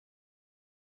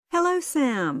Hello,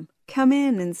 Sam. Come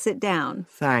in and sit down.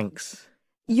 Thanks.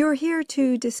 You're here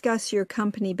to discuss your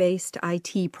company-based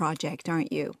IT project,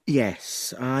 aren't you?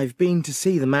 Yes, I've been to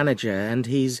see the manager and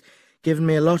he's given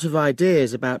me a lot of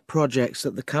ideas about projects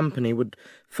that the company would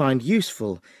find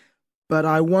useful, but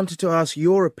I wanted to ask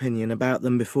your opinion about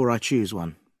them before I choose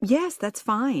one. Yes, that's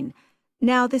fine.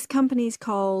 Now, this company's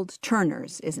called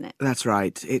Turner's, isn't it? That's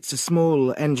right. It's a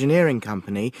small engineering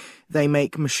company. They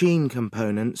make machine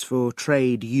components for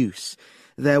trade use.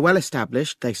 They're well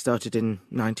established. They started in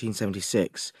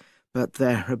 1976, but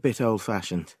they're a bit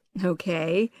old-fashioned.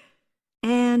 Okay.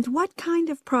 And what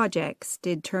kind of projects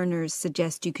did Turner's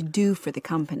suggest you could do for the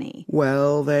company?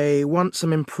 Well, they want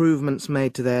some improvements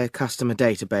made to their customer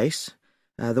database.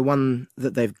 The one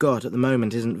that they've got at the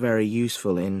moment isn't very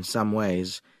useful in some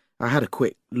ways. I had a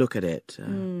quick look at it.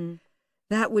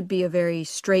 That would be a very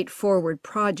straightforward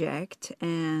project,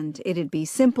 and it'd be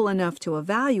simple enough to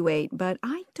evaluate, but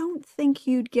I don't think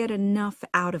you'd get enough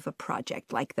out of a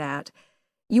project like that.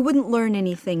 You wouldn't learn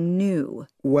anything new.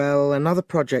 Well, another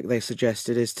project they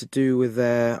suggested is to do with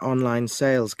their online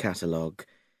sales catalogue.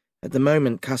 At the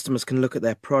moment, customers can look at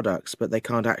their products, but they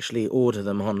can't actually order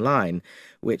them online,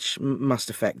 which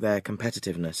must affect their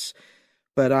competitiveness.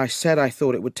 But I said I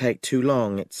thought it would take too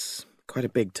long. It's quite a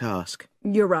big task.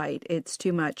 You're right, it's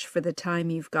too much for the time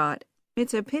you've got.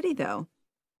 It's a pity, though.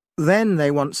 Then they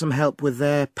want some help with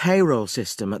their payroll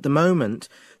system. At the moment,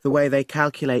 the way they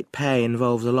calculate pay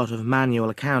involves a lot of manual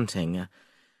accounting.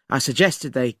 I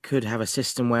suggested they could have a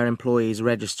system where employees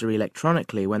register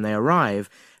electronically when they arrive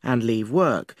and leave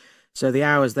work, so the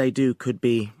hours they do could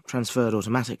be transferred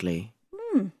automatically.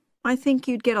 I think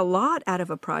you'd get a lot out of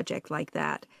a project like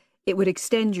that. It would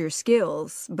extend your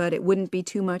skills, but it wouldn't be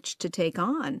too much to take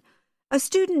on. A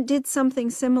student did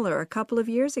something similar a couple of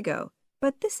years ago,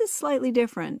 but this is slightly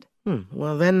different.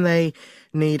 Well, then they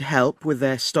need help with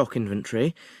their stock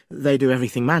inventory. They do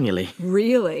everything manually.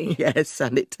 Really? Yes,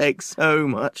 and it takes so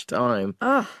much time.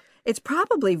 It's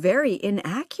probably very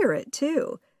inaccurate,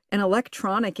 too. An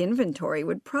electronic inventory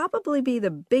would probably be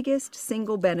the biggest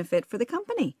single benefit for the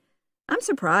company. I'm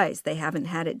surprised they haven't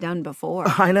had it done before.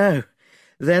 I know.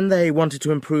 Then they wanted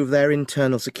to improve their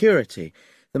internal security.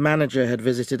 The manager had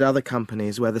visited other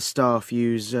companies where the staff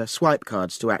use swipe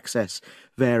cards to access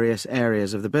various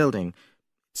areas of the building.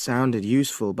 It sounded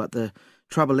useful, but the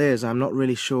trouble is I'm not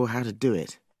really sure how to do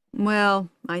it. Well,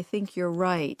 I think you're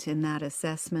right in that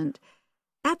assessment.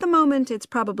 At the moment, it's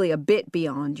probably a bit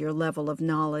beyond your level of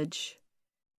knowledge.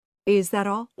 Is that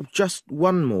all? Just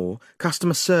one more.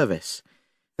 Customer service.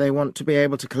 They want to be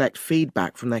able to collect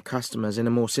feedback from their customers in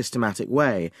a more systematic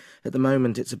way. At the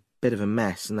moment, it's a bit of a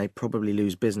mess, and they probably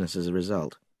lose business as a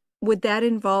result. Would that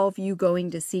involve you going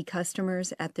to see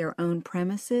customers at their own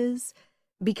premises?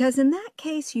 Because in that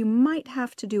case, you might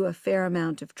have to do a fair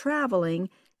amount of traveling,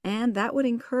 and that would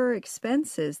incur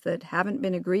expenses that haven't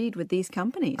been agreed with these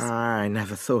companies. I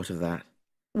never thought of that.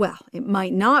 Well, it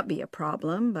might not be a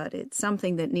problem, but it's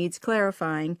something that needs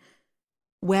clarifying.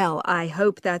 Well, I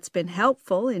hope that's been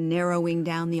helpful in narrowing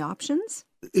down the options.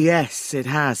 Yes, it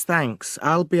has, thanks.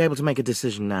 I'll be able to make a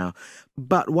decision now.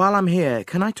 But while I'm here,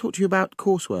 can I talk to you about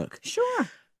coursework? Sure.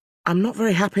 I'm not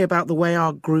very happy about the way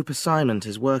our group assignment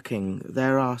is working.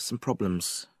 There are some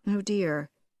problems. Oh, dear.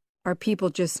 Are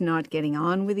people just not getting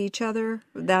on with each other?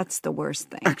 That's the worst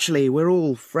thing. Actually, we're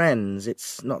all friends.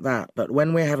 It's not that. But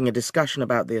when we're having a discussion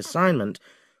about the assignment,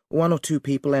 one or two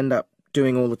people end up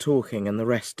doing all the talking and the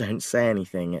rest don't say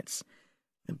anything. It's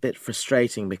a bit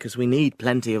frustrating because we need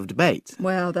plenty of debate.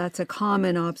 Well, that's a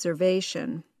common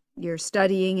observation. You're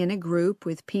studying in a group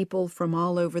with people from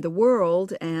all over the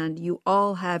world, and you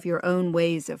all have your own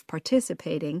ways of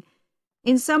participating.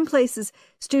 In some places,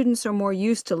 students are more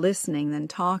used to listening than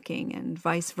talking, and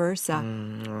vice versa.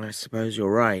 I suppose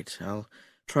you're right. I'll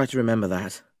try to remember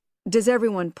that. Does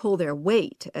everyone pull their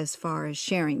weight as far as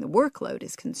sharing the workload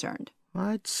is concerned?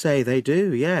 I'd say they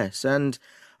do, yes. And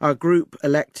our group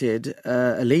elected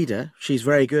a leader. She's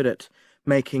very good at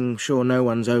making sure no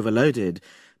one's overloaded.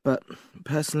 But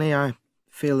personally, I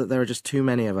feel that there are just too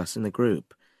many of us in the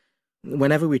group.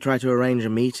 Whenever we try to arrange a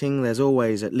meeting, there's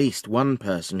always at least one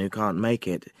person who can't make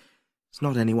it. It's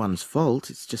not anyone's fault,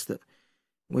 it's just that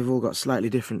we've all got slightly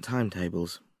different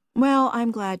timetables. Well,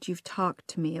 I'm glad you've talked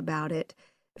to me about it.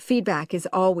 Feedback is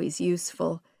always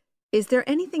useful. Is there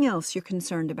anything else you're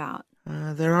concerned about?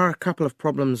 There are a couple of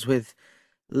problems with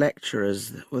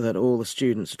lecturers that all the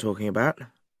students are talking about.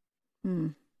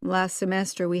 Last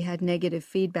semester we had negative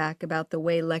feedback about the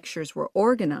way lectures were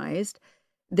organized.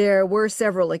 There were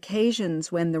several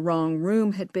occasions when the wrong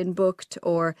room had been booked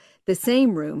or the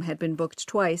same room had been booked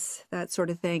twice, that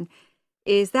sort of thing.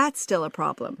 Is that still a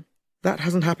problem? That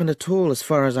hasn't happened at all as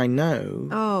far as I know.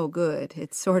 Oh, good.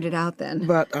 It's sorted out then.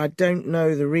 But I don't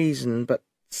know the reason, but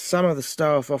some of the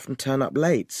staff often turn up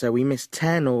late, so we miss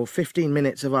 10 or 15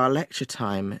 minutes of our lecture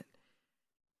time.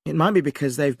 It might be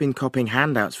because they've been copying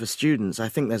handouts for students. I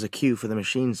think there's a queue for the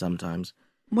machine sometimes.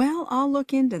 Well, I'll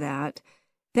look into that.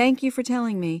 Thank you for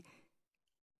telling me.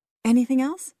 Anything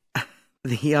else?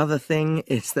 The other thing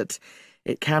is that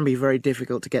it can be very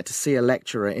difficult to get to see a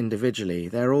lecturer individually.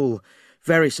 They're all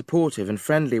very supportive and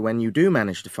friendly when you do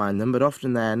manage to find them, but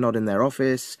often they're not in their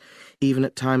office, even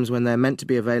at times when they're meant to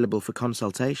be available for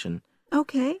consultation.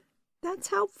 Okay, that's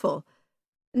helpful.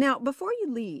 Now, before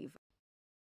you leave...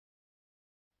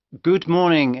 Good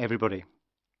morning, everybody.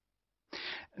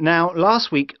 Now,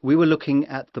 last week we were looking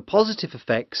at the positive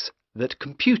effects that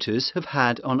computers have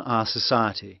had on our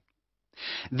society.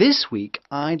 This week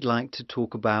I'd like to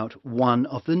talk about one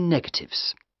of the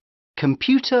negatives: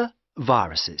 computer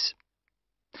viruses.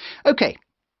 Okay,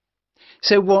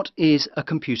 so what is a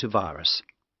computer virus?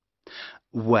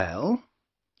 Well,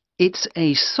 it's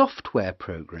a software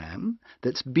program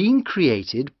that's been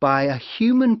created by a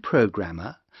human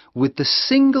programmer with the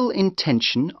single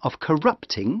intention of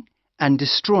corrupting and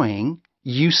destroying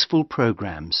useful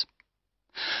programs.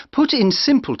 Put in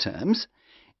simple terms,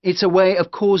 it's a way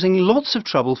of causing lots of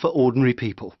trouble for ordinary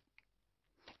people.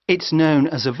 It's known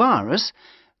as a virus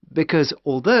because,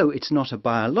 although it's not a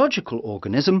biological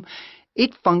organism,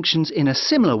 it functions in a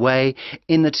similar way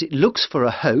in that it looks for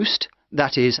a host,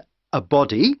 that is, a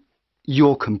body,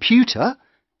 your computer,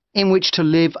 in which to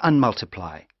live and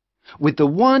multiply, with the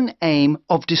one aim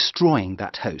of destroying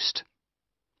that host.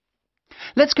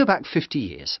 Let's go back 50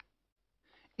 years.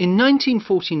 In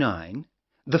 1949,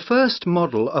 the first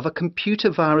model of a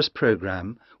computer virus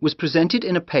program was presented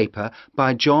in a paper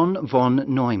by John von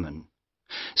Neumann.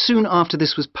 Soon after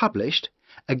this was published,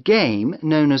 a game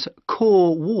known as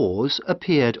Core Wars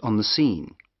appeared on the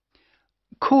scene.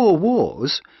 Core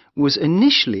Wars was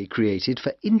initially created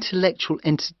for intellectual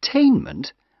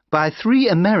entertainment by 3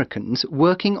 Americans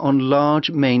working on large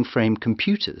mainframe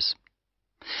computers.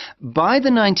 By the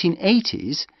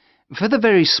 1980s, for the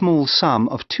very small sum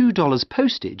of $2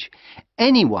 postage,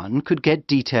 anyone could get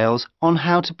details on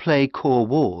how to play Core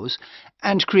Wars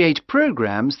and create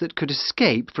programs that could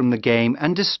escape from the game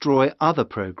and destroy other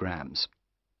programs.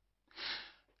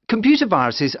 Computer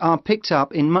viruses are picked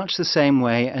up in much the same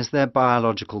way as their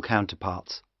biological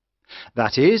counterparts.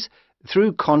 That is,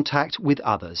 through contact with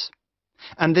others.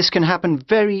 And this can happen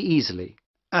very easily,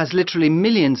 as literally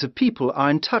millions of people are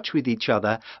in touch with each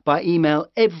other by email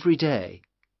every day.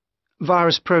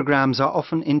 Virus programs are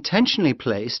often intentionally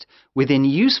placed within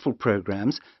useful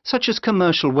programs such as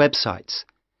commercial websites,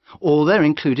 or they're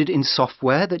included in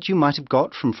software that you might have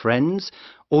got from friends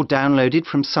or downloaded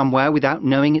from somewhere without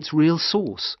knowing its real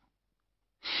source.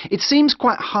 It seems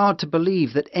quite hard to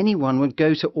believe that anyone would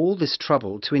go to all this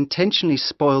trouble to intentionally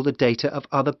spoil the data of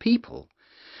other people.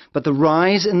 But the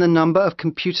rise in the number of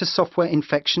computer software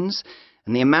infections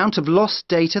and the amount of lost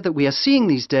data that we are seeing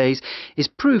these days is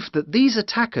proof that these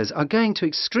attackers are going to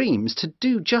extremes to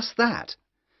do just that.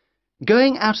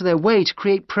 Going out of their way to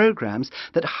create programs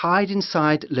that hide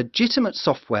inside legitimate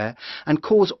software and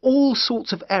cause all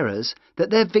sorts of errors that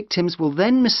their victims will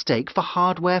then mistake for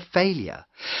hardware failure,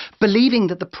 believing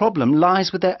that the problem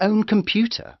lies with their own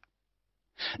computer.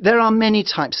 There are many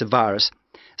types of virus,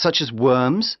 such as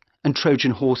worms and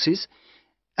Trojan horses,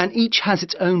 and each has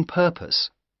its own purpose.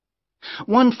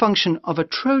 One function of a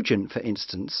Trojan, for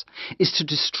instance, is to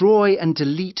destroy and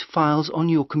delete files on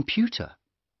your computer.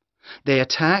 They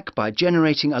attack by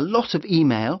generating a lot of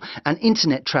email and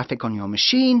internet traffic on your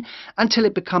machine until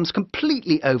it becomes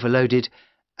completely overloaded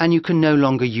and you can no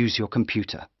longer use your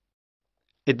computer.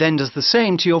 It then does the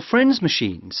same to your friends'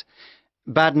 machines.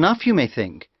 Bad enough, you may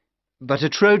think, but a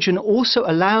Trojan also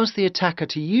allows the attacker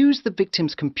to use the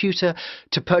victim's computer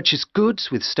to purchase goods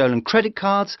with stolen credit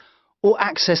cards or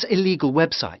access illegal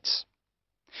websites.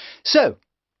 So,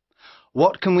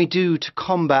 what can we do to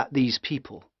combat these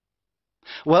people?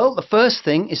 Well, the first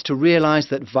thing is to realize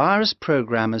that virus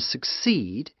programmers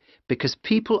succeed because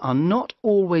people are not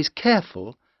always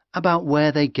careful about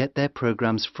where they get their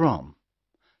programs from.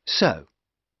 So,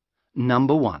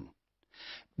 number 1,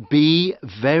 be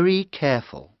very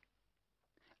careful.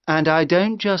 And I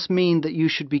don't just mean that you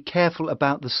should be careful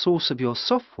about the source of your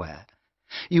software.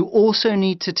 You also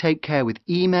need to take care with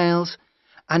emails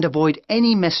and avoid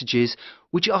any messages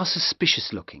which are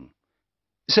suspicious looking.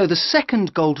 So the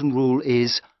second golden rule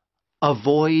is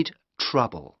avoid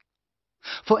trouble.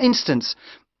 For instance,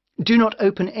 do not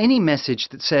open any message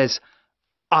that says,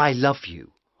 "I love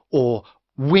you," or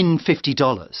 "win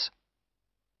 $50."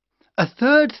 A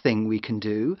third thing we can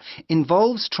do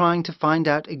involves trying to find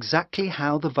out exactly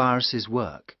how the viruses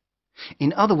work.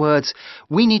 In other words,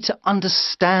 we need to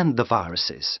understand the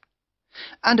viruses.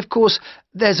 And of course,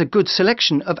 there's a good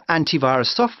selection of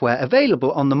antivirus software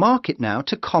available on the market now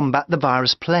to combat the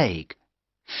virus plague.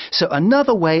 So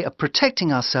another way of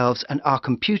protecting ourselves and our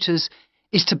computers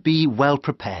is to be well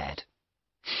prepared.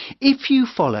 If you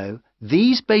follow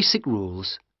these basic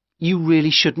rules, you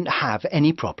really shouldn't have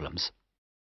any problems.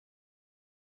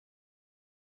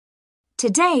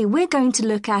 Today we're going to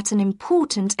look at an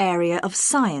important area of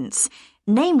science,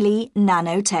 namely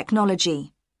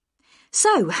nanotechnology.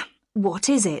 So, what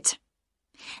is it?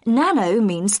 Nano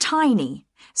means tiny,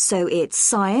 so it's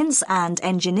science and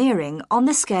engineering on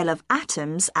the scale of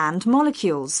atoms and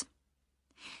molecules.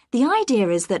 The idea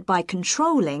is that by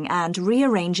controlling and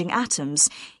rearranging atoms,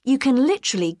 you can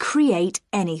literally create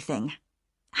anything.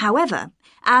 However,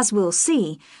 as we'll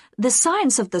see, the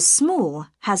science of the small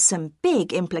has some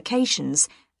big implications,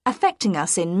 affecting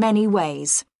us in many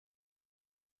ways.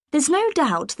 There's no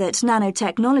doubt that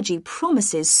nanotechnology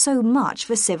promises so much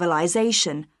for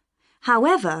civilization.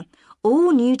 However,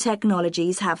 all new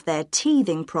technologies have their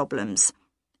teething problems.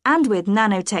 And with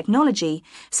nanotechnology,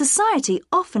 society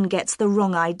often gets the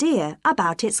wrong idea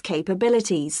about its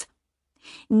capabilities.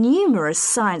 Numerous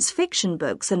science fiction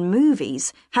books and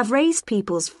movies have raised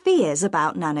people's fears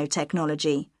about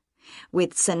nanotechnology,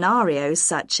 with scenarios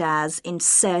such as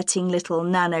inserting little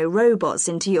nanorobots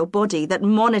into your body that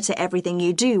monitor everything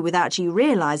you do without you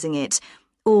realizing it,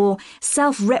 or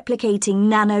self-replicating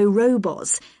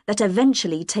nanorobots that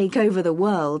eventually take over the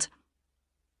world.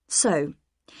 So,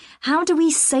 how do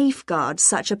we safeguard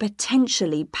such a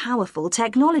potentially powerful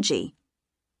technology?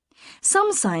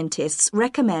 Some scientists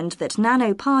recommend that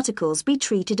nanoparticles be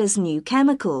treated as new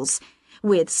chemicals,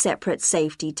 with separate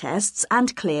safety tests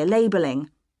and clear labelling.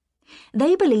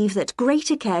 They believe that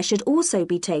greater care should also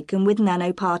be taken with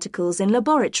nanoparticles in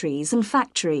laboratories and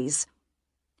factories.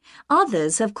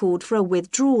 Others have called for a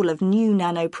withdrawal of new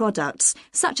nanoproducts,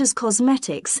 such as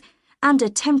cosmetics, and a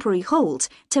temporary halt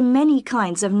to many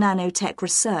kinds of nanotech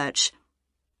research.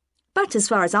 But as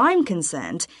far as I'm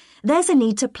concerned, there's a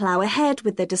need to plough ahead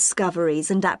with the discoveries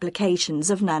and applications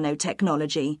of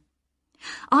nanotechnology.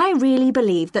 I really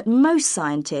believe that most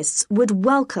scientists would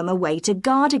welcome a way to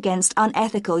guard against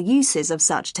unethical uses of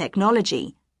such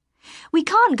technology. We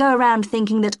can't go around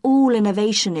thinking that all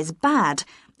innovation is bad,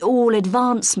 all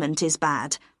advancement is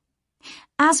bad.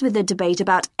 As with the debate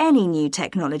about any new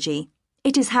technology,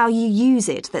 it is how you use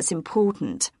it that's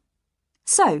important.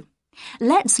 So,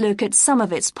 let's look at some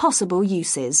of its possible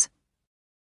uses.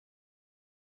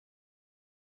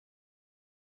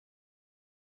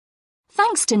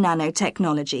 Thanks to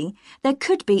nanotechnology, there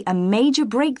could be a major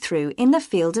breakthrough in the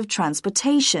field of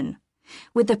transportation,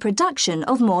 with the production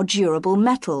of more durable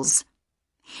metals.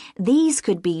 These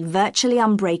could be virtually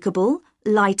unbreakable,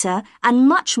 lighter, and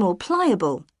much more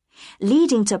pliable,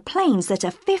 leading to planes that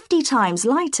are 50 times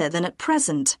lighter than at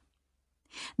present.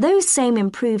 Those same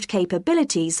improved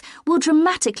capabilities will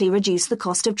dramatically reduce the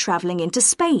cost of travelling into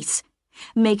space,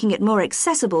 making it more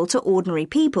accessible to ordinary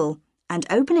people and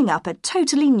opening up a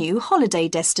totally new holiday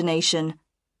destination.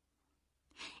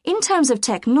 In terms of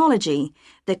technology,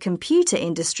 the computer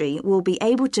industry will be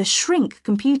able to shrink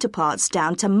computer parts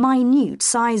down to minute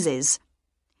sizes.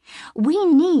 We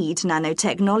need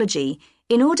nanotechnology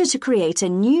in order to create a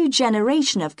new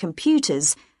generation of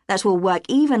computers that will work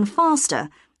even faster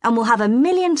and will have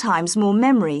 1,000,000 times more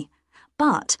memory,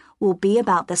 but will be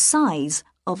about the size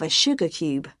of a sugar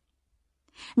cube.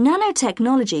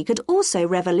 Nanotechnology could also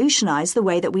revolutionize the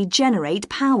way that we generate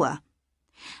power.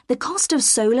 The cost of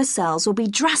solar cells will be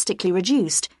drastically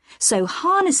reduced, so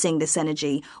harnessing this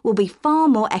energy will be far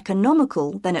more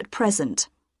economical than at present.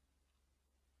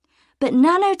 But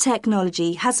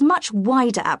nanotechnology has much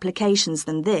wider applications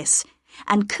than this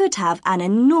and could have an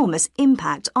enormous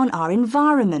impact on our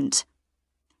environment.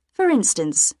 For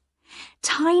instance,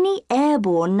 tiny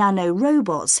airborne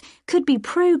nanorobots could be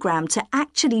programmed to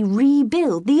actually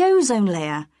rebuild the ozone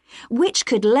layer, which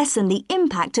could lessen the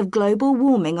impact of global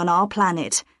warming on our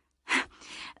planet.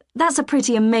 That's a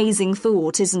pretty amazing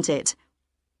thought, isn't it?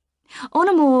 On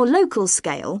a more local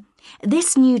scale,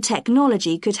 this new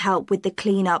technology could help with the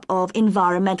cleanup of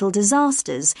environmental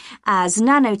disasters, as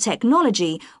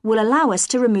nanotechnology will allow us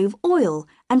to remove oil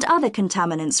and other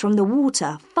contaminants from the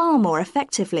water far more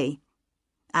effectively.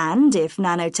 And if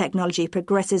nanotechnology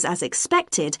progresses as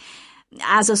expected,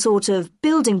 as a sort of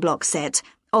building block set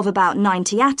of about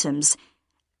 90 atoms,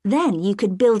 then you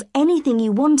could build anything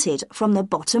you wanted from the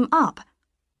bottom up.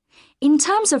 In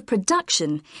terms of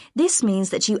production, this means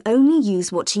that you only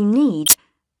use what you need,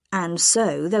 and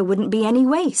so there wouldn't be any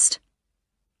waste.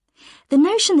 The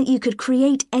notion that you could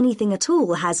create anything at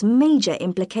all has major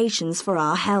implications for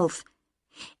our health.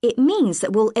 It means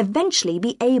that we'll eventually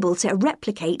be able to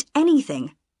replicate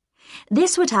anything.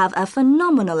 This would have a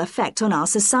phenomenal effect on our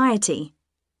society.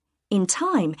 In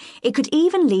time, it could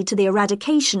even lead to the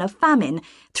eradication of famine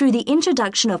through the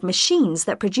introduction of machines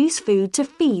that produce food to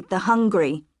feed the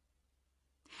hungry.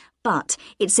 But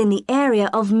it's in the area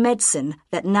of medicine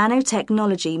that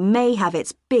nanotechnology may have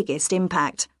its biggest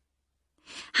impact.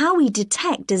 How we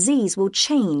detect disease will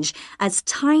change as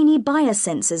tiny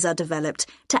biosensors are developed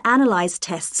to analyze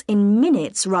tests in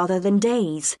minutes rather than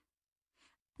days.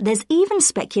 There's even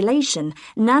speculation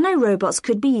nanorobots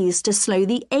could be used to slow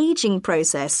the aging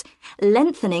process,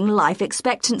 lengthening life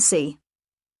expectancy.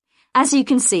 As you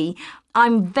can see,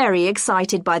 I'm very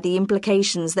excited by the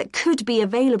implications that could be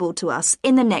available to us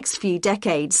in the next few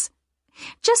decades.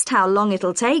 Just how long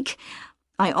it'll take,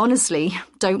 I honestly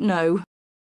don't know.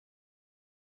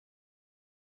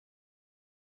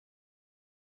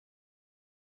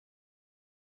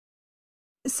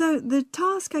 So the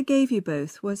task I gave you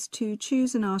both was to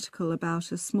choose an article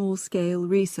about a small-scale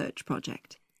research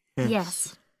project.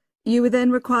 Yes. You were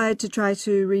then required to try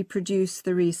to reproduce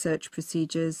the research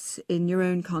procedures in your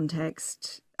own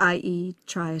context, i.e.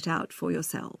 try it out for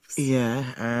yourselves.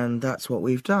 Yeah, and that's what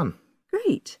we've done.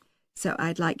 Great. So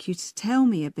I'd like you to tell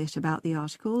me a bit about the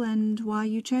article and why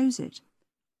you chose it.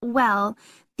 Well,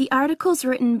 the article's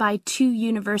written by 2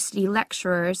 university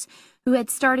lecturers who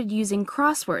had started using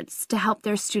crosswords to help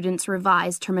their students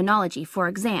revise terminology for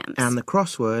exams. And the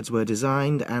crosswords were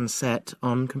designed and set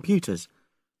on computers.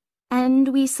 And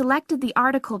we selected the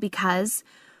article because,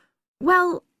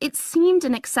 well, it seemed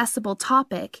an accessible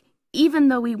topic, even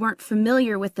though we weren't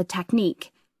familiar with the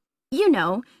technique. You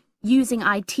know, using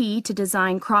IT to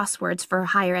design crosswords for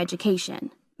higher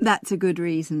education. That's a good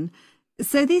reason.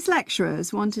 So these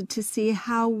lecturers wanted to see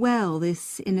how well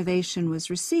this innovation was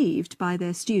received by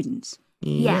their students.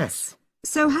 Yes.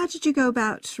 So how did you go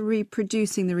about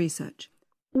reproducing the research?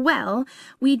 Well,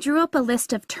 we drew up a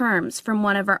list of terms from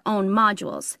one of our own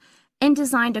modules and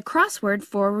designed a crossword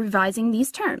for revising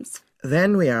these terms.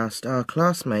 Then we asked our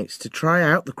classmates to try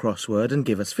out the crossword and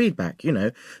give us feedback,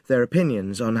 their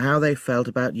opinions on how they felt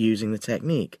about using the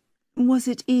technique. Was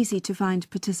it easy to find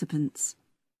participants?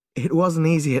 It wasn't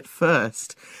easy at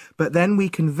first, but then we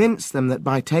convinced them that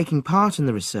by taking part in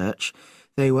the research,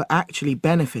 they were actually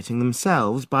benefiting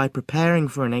themselves by preparing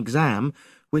for an exam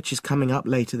which is coming up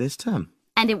later this term.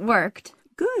 And it worked.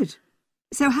 Good.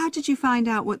 So how did you find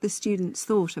out what the students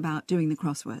thought about doing the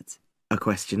crosswords? A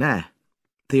questionnaire.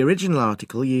 The original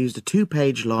article used a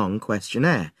 2-page long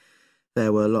questionnaire.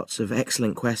 There were lots of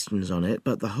excellent questions on it,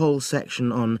 but the whole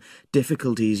section on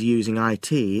difficulties using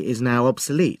IT is now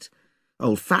obsolete.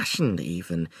 Old-fashioned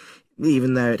even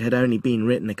though it had only been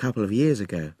written a couple of years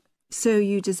ago. So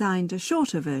you designed a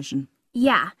shorter version?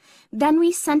 Yeah. Then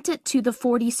we sent it to the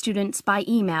 40 students by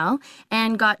email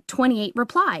and got 28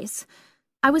 replies.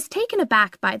 I was taken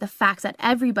aback by the fact that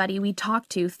everybody we talked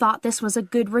to thought this was a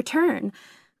good return.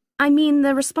 I mean,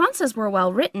 the responses were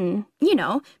well written.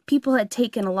 People had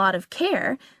taken a lot of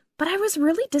care, but I was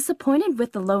really disappointed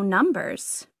with the low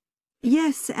numbers.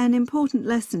 Yes, an important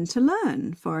lesson to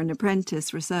learn for an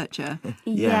apprentice researcher.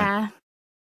 Yeah.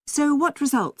 So what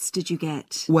results did you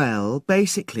get? Well,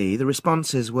 basically, the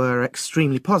responses were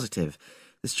extremely positive.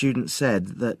 The students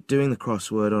said that doing the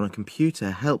crossword on a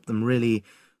computer helped them really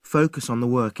focus on the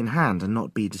work in hand and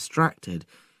not be distracted,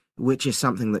 which is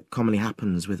something that commonly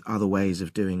happens with other ways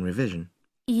of doing revision.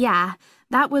 Yeah,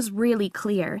 that was really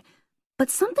clear. But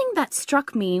something that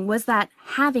struck me was that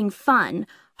having fun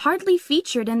hardly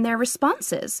featured in their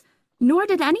responses, nor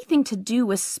did anything to do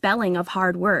with spelling of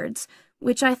hard words,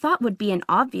 which I thought would be an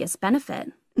obvious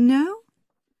benefit. No?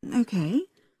 Okay.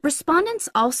 Respondents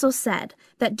also said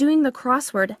that doing the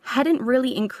crossword hadn't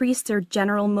really increased their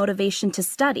general motivation to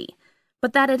study,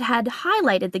 but that it had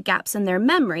highlighted the gaps in their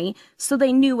memory so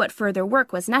they knew what further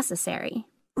work was necessary.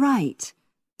 Right.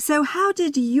 So how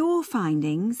did your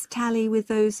findings tally with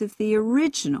those of the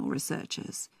original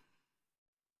researchers?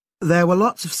 There were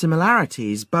lots of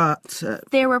similarities, but...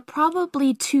 There were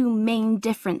probably 2 main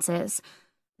differences.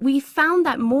 We found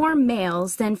that more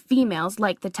males than females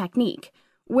liked the technique,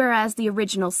 whereas the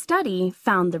original study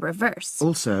found the reverse.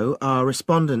 Also, our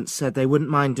respondents said they wouldn't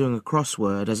mind doing a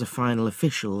crossword as a final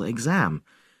official exam,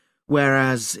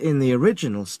 whereas in the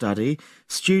original study,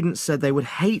 students said they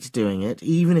would hate doing it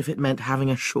even if it meant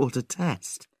having a shorter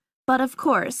test. But of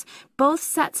course, both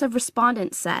sets of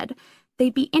respondents said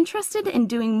they'd be interested in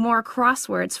doing more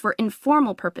crosswords for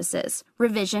informal purposes,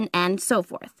 revision, and so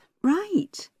forth.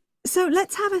 Right. So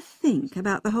let's have a think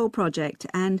about the whole project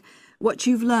and what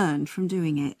you've learned from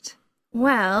doing it.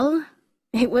 Well,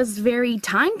 it was very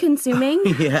time-consuming.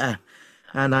 Yeah,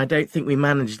 and I don't think we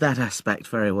managed that aspect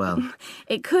very well.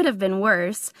 It could have been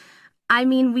worse. I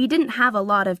mean, we didn't have a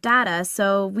lot of data,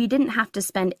 so we didn't have to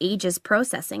spend ages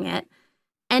processing it.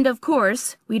 And of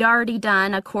course, we'd already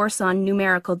done a course on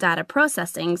numerical data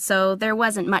processing, so there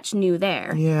wasn't much new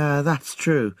there. Yeah, that's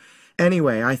true.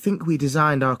 Anyway, I think we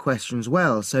designed our questions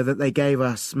well so that they gave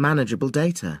us manageable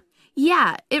data.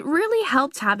 Yeah, it really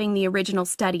helped having the original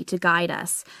study to guide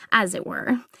us, as it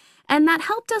were. And that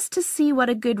helped us to see what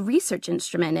a good research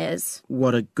instrument is.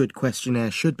 What a good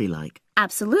questionnaire should be like.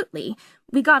 Absolutely.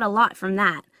 We got a lot from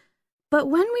that. But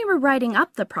when we were writing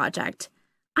up the project,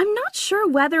 I'm not sure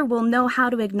whether we'll know how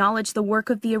to acknowledge the work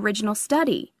of the original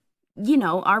study. You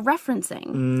know, our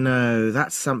referencing. No,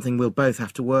 that's something we'll both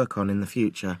have to work on in the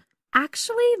future.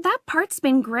 Actually, that part's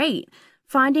been great.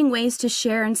 Finding ways to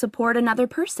share and support another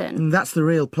person. That's the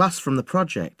real plus from the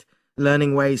project,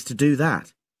 learning ways to do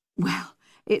that. Well,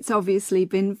 it's obviously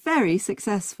been very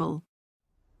successful.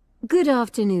 Good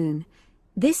afternoon.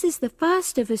 This is the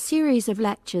first of a series of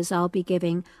lectures I'll be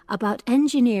giving about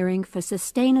engineering for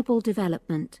sustainable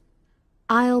development.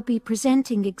 I'll be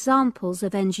presenting examples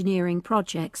of engineering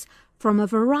projects from a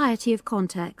variety of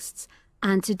contexts,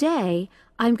 and today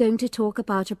I'm going to talk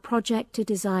about a project to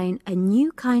design a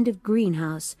new kind of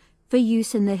greenhouse for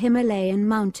use in the Himalayan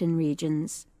mountain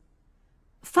regions.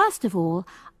 First of all,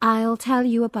 I'll tell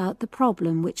you about the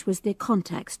problem which was the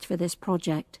context for this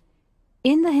project.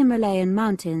 In the Himalayan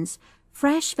mountains,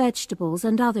 fresh vegetables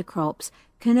and other crops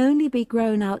can only be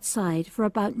grown outside for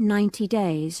about 90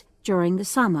 days during the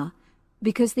summer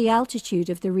because the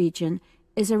altitude of the region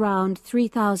is around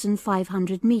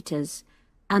 3,500 meters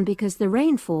and because the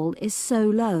rainfall is so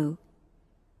low.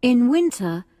 In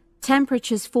winter,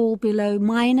 temperatures fall below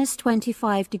minus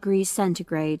 25 degrees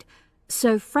centigrade,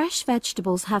 so fresh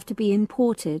vegetables have to be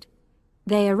imported.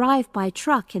 They arrive by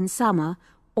truck in summer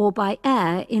or by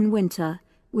air in winter,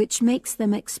 which makes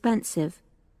them expensive.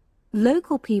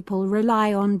 Local people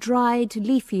rely on dried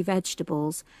leafy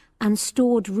vegetables and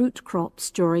stored root crops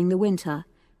during the winter,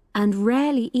 and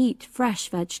rarely eat fresh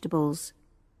vegetables.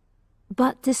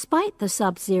 But despite the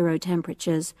sub-zero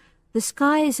temperatures, the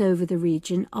skies over the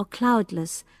region are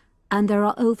cloudless, and there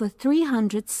are over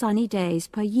 300 sunny days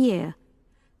per year.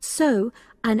 So,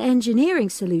 an engineering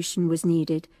solution was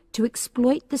needed to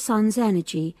exploit the sun's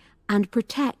energy and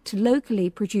protect locally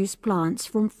produced plants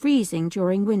from freezing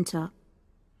during winter.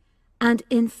 And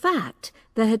in fact,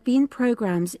 there had been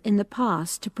programs in the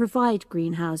past to provide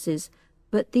greenhouses,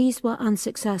 but these were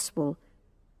unsuccessful.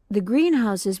 The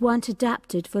greenhouses weren't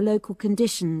adapted for local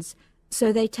conditions,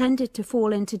 so they tended to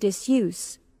fall into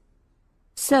disuse.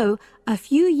 So, a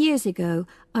few years ago,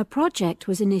 a project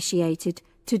was initiated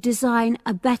to design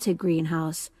a better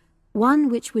greenhouse, one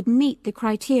which would meet the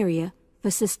criteria for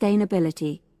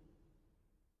sustainability.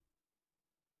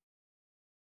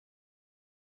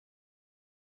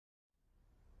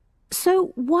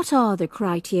 So, what are the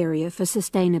criteria for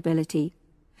sustainability?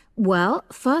 Well,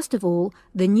 first of all,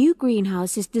 the new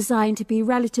greenhouse is designed to be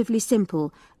relatively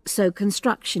simple, so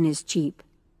construction is cheap.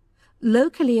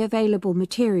 Locally available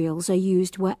materials are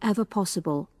used wherever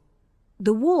possible.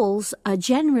 The walls are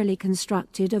generally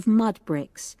constructed of mud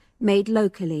bricks, made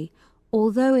locally,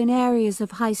 although in areas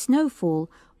of high snowfall,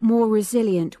 more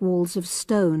resilient walls of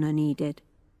stone are needed.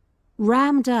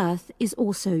 Rammed earth is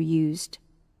also used.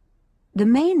 The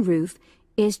main roof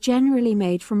is generally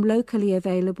made from locally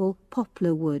available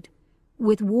poplar wood,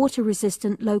 with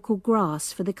water-resistant local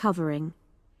grass for the covering.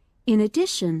 In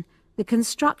addition, the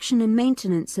construction and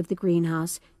maintenance of the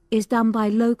greenhouse is done by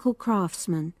local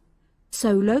craftsmen,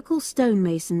 so local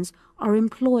stonemasons are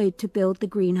employed to build the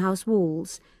greenhouse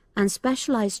walls, and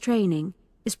specialized training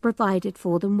is provided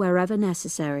for them wherever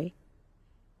necessary.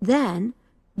 Then,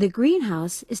 the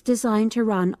greenhouse is designed to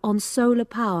run on solar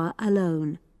power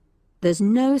alone. There's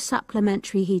no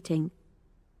supplementary heating.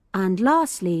 And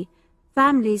lastly,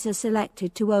 families are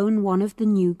selected to own one of the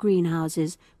new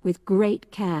greenhouses with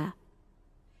great care.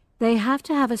 They have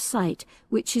to have a site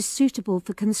which is suitable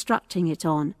for constructing it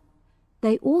on.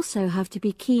 They also have to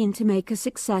be keen to make a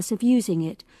success of using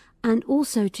it, and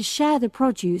also to share the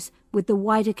produce with the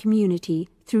wider community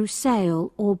through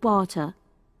sale or barter.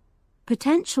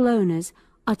 Potential owners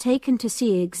are taken to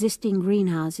see existing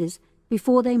greenhouses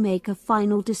before they make a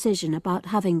final decision about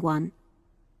having one.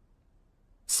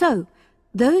 So,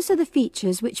 those are the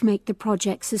features which make the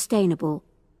project sustainable.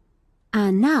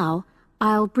 And now,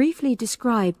 I'll briefly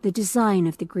describe the design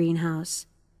of the greenhouse.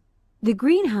 The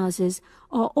greenhouses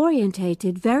are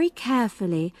orientated very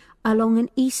carefully along an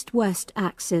east-west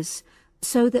axis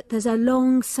so that there's a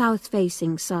long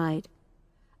south-facing side.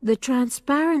 The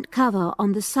transparent cover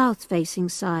on the south-facing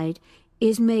side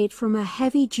is made from a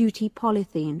heavy-duty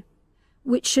polythene,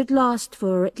 which should last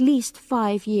for at least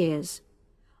 5 years.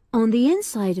 On the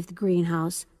inside of the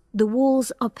greenhouse, the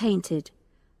walls are painted.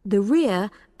 The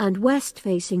rear and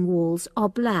west-facing walls are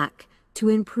black to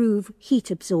improve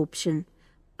heat absorption,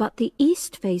 but the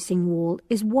east-facing wall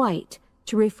is white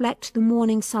to reflect the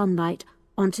morning sunlight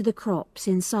onto the crops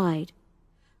inside.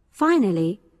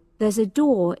 Finally, there's a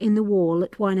door in the wall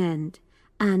at one end,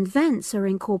 and vents are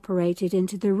incorporated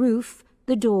into the roof,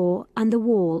 the door, and the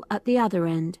wall at the other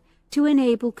end to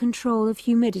enable control of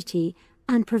humidity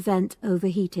and prevent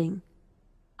overheating.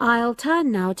 I'll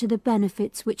turn now to the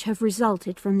benefits which have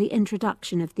resulted from the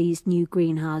introduction of these new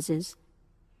greenhouses.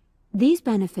 These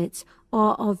benefits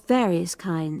are of various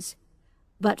kinds,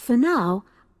 but for now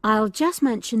I'll just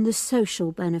mention the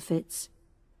social benefits.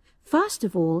 First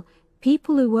of all,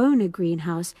 people who own a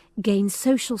greenhouse gain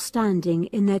social standing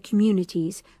in their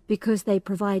communities because they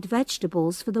provide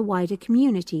vegetables for the wider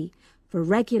community, for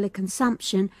regular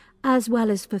consumption as well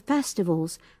as for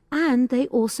festivals, and they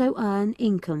also earn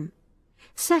income.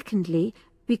 Secondly,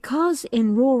 because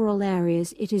in rural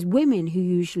areas it is women who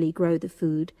usually grow the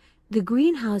food, the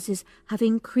greenhouses have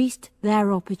increased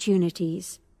their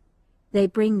opportunities. They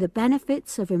bring the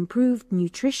benefits of improved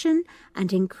nutrition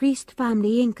and increased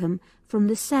family income from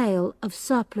the sale of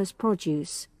surplus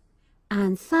produce.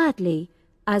 And thirdly,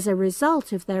 as a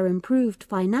result of their improved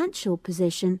financial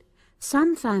position,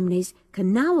 some families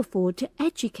can now afford to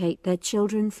educate their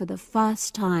children for the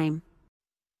first time.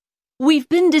 We've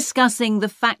been discussing the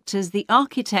factors the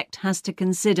architect has to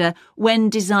consider when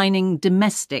designing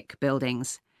domestic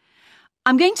buildings.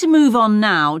 I'm going to move on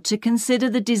now to consider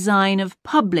the design of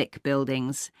public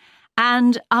buildings,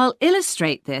 and I'll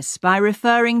illustrate this by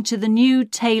referring to the new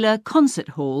Taylor Concert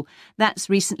Hall that's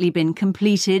recently been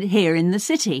completed here in the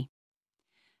city.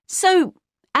 So,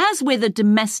 as with a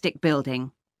domestic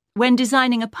building, when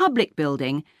designing a public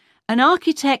building, an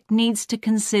architect needs to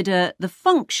consider the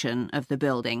function of the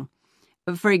building.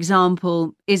 For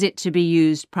example, is it to be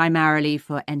used primarily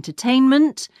for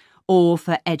entertainment, or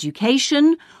for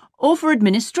education, or for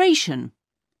administration?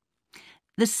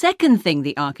 The second thing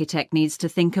the architect needs to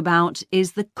think about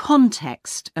is the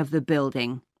context of the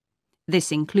building.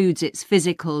 This includes its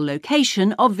physical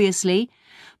location, obviously,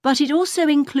 but it also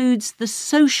includes the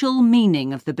social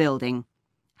meaning of the building,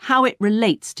 how it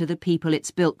relates to the people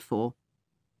it's built for.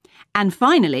 And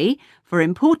finally, for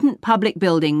important public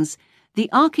buildings, the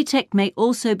architect may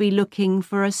also be looking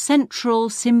for a central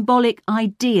symbolic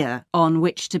idea on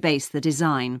which to base the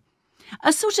design,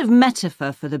 a sort of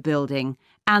metaphor for the building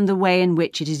and the way in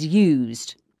which it is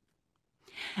used.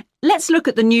 Let's look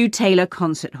at the new Taylor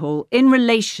Concert Hall in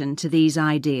relation to these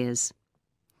ideas.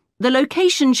 The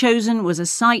location chosen was a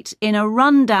site in a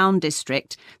run-down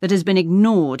district that has been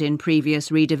ignored in previous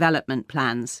redevelopment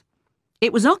plans.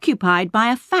 It was occupied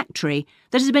by a factory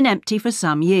that has been empty for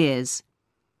some years.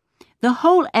 The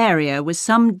whole area was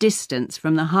some distance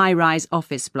from the high-rise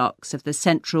office blocks of the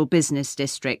central business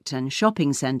district and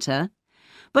shopping centre,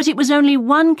 but it was only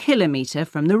 1 kilometre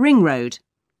from the ring road.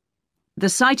 The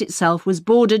site itself was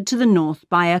bordered to the north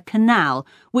by a canal,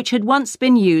 which had once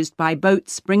been used by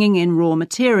boats bringing in raw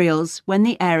materials when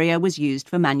the area was used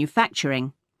for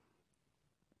manufacturing.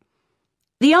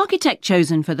 The architect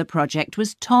chosen for the project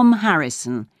was Tom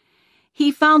Harrison.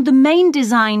 He found the main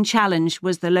design challenge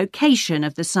was the location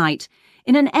of the site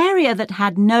in an area that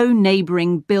had no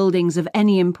neighbouring buildings of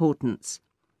any importance.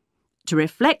 To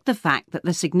reflect the fact that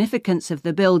the significance of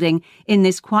the building in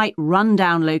this quite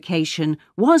run-down location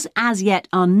was as yet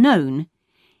unknown,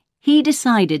 he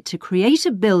decided to create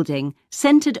a building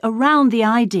centred around the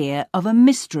idea of a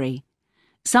mystery,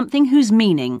 something whose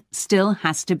meaning still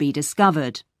has to be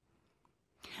discovered.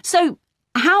 So,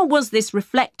 how was this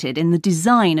reflected in the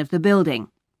design of the building?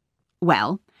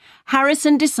 Well,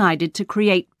 Harrison decided to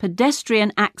create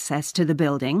pedestrian access to the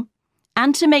building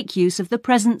and to make use of the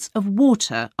presence of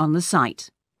water on the site.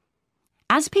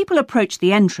 As people approach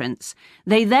the entrance,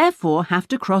 they therefore have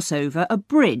to cross over a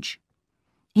bridge.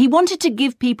 He wanted to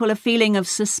give people a feeling of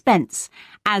suspense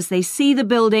as they see the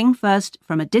building first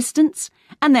from a distance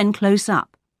and then close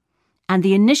up. And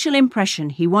the initial impression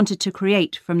he wanted to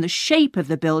create from the shape of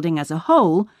the building as a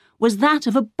whole was that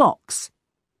of a box.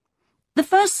 The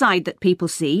first side that people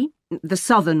see, the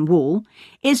southern wall,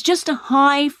 is just a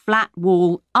high, flat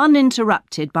wall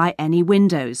uninterrupted by any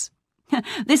windows.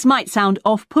 This might sound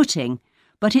off-putting,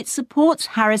 but it supports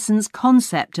Harrison's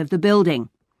concept of the building.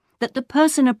 that the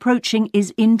person approaching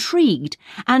is intrigued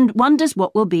and wonders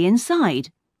what will be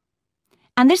inside.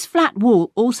 And this flat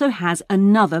wall also has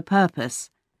another purpose.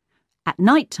 At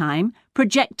night time,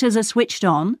 projectors are switched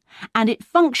on and it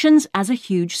functions as a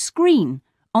huge screen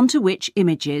onto which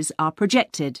images are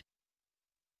projected.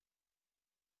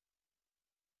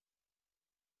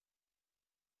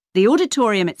 The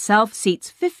auditorium itself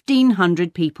seats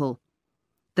 1,500 people.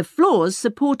 The floors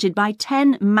supported by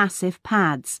 10 massive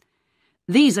pads.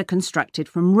 These are constructed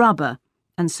from rubber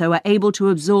and so are able to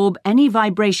absorb any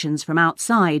vibrations from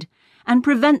outside and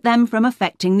prevent them from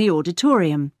affecting the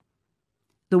auditorium.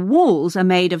 The walls are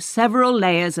made of several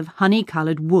layers of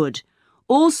honey-coloured wood,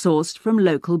 all sourced from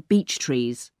local beech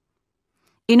trees.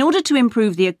 In order to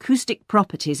improve the acoustic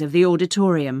properties of the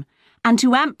auditorium and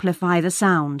to amplify the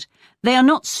sound, they are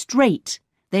not straight,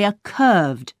 they are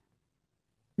curved.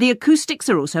 The acoustics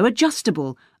are also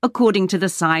adjustable according to the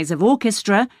size of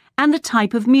orchestra and the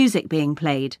type of music being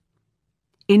played.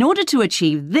 In order to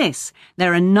achieve this,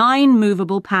 there are 9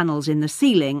 movable panels in the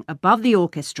ceiling above the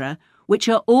orchestra, which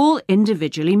are all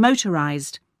individually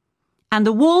motorised. And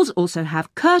the walls also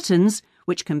have curtains,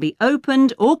 which can be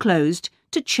opened or closed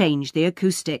to change the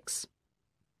acoustics.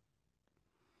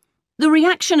 The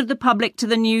reaction of the public to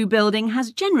the new building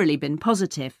has generally been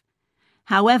positive.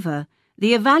 However,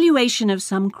 the evaluation of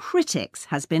some critics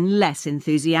has been less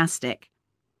enthusiastic.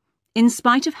 In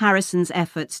spite of Harrison's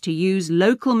efforts to use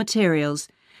local materials,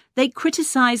 they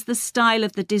criticise the style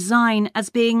of the design as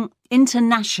being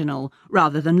international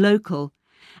rather than local,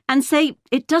 and say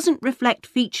it doesn't reflect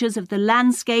features of the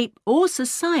landscape or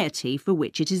society for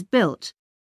which it is built.